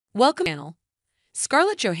Welcome to the channel.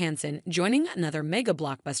 Scarlett Johansson joining another mega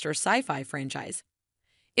blockbuster sci-fi franchise.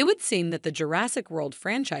 It would seem that the Jurassic World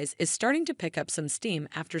franchise is starting to pick up some steam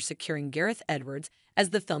after securing Gareth Edwards as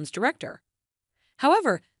the film's director.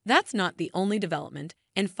 However, that's not the only development,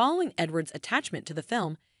 and following Edwards' attachment to the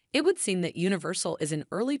film, it would seem that Universal is in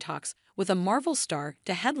early talks with a Marvel star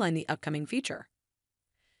to headline the upcoming feature.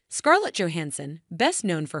 Scarlett Johansson, best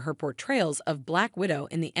known for her portrayals of Black Widow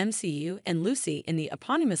in the MCU and Lucy in the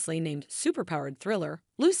eponymously named superpowered thriller,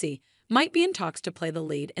 Lucy, might be in talks to play the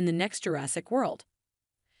lead in the next Jurassic World.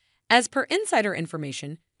 As per insider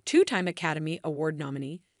information, two-time Academy Award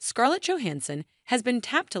nominee Scarlett Johansson has been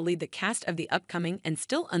tapped to lead the cast of the upcoming and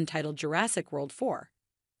still untitled Jurassic World 4.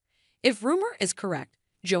 If rumor is correct,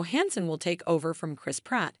 Johansson will take over from Chris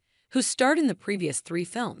Pratt, who starred in the previous 3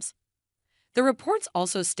 films. The reports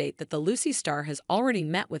also state that the Lucy star has already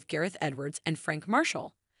met with Gareth Edwards and Frank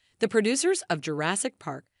Marshall, the producers of Jurassic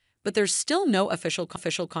Park, but there's still no official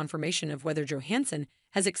confirmation of whether Johansson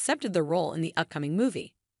has accepted the role in the upcoming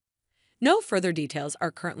movie. No further details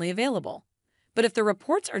are currently available, but if the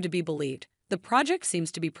reports are to be believed, the project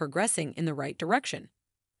seems to be progressing in the right direction.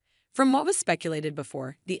 From what was speculated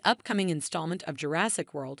before, the upcoming installment of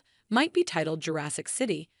Jurassic World might be titled Jurassic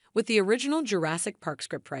City, with the original Jurassic Park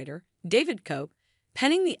scriptwriter, David Cope,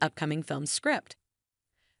 penning the upcoming film's script.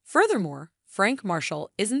 Furthermore, Frank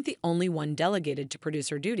Marshall isn't the only one delegated to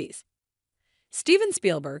producer duties. Steven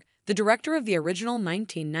Spielberg, the director of the original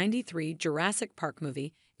 1993 Jurassic Park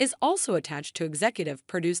movie, is also attached to executive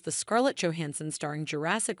produce the Scarlett Johansson starring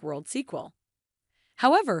Jurassic World sequel.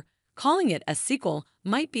 However, calling it a sequel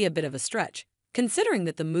might be a bit of a stretch, considering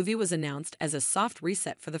that the movie was announced as a soft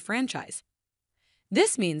reset for the franchise.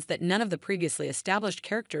 This means that none of the previously established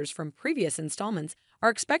characters from previous installments are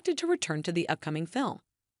expected to return to the upcoming film.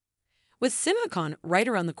 With CinemaCon right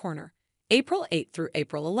around the corner, April 8 through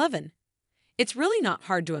April 11, it's really not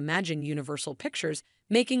hard to imagine Universal Pictures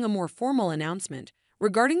making a more formal announcement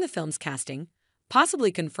regarding the film's casting,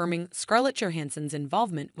 possibly confirming Scarlett Johansson's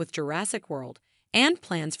involvement with Jurassic World and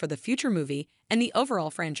plans for the future movie and the overall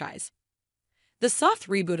franchise. The soft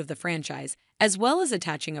reboot of the franchise, as well as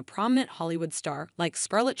attaching a prominent Hollywood star like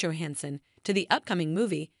Scarlett Johansson to the upcoming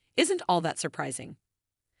movie, isn't all that surprising.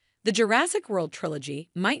 The Jurassic World trilogy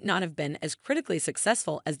might not have been as critically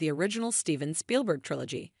successful as the original Steven Spielberg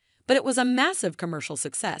trilogy, but it was a massive commercial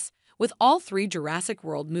success, with all 3 Jurassic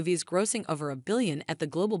World movies grossing over $1 billion at the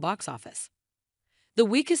global box office. The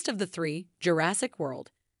weakest of the 3, Jurassic World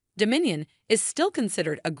Dominion, is still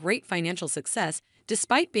considered a great financial success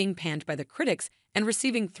despite being panned by the critics and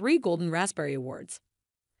receiving 3 Golden Raspberry Awards.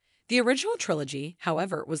 The original trilogy,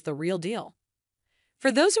 however, was the real deal.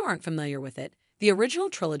 For those who aren't familiar with it, the original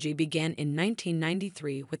trilogy began in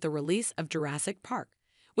 1993 with the release of Jurassic Park,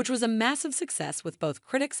 which was a massive success with both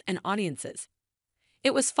critics and audiences.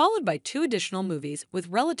 It was followed by 2 additional movies with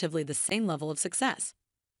relatively the same level of success.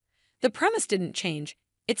 The premise didn't change.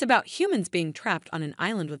 It's about humans being trapped on an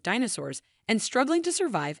island with dinosaurs and struggling to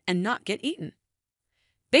survive and not get eaten.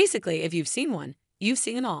 Basically, if you've seen one, you've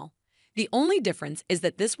seen it all. The only difference is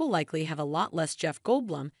that this will likely have a lot less Jeff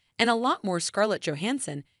Goldblum and a lot more Scarlett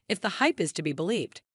Johansson if the hype is to be believed.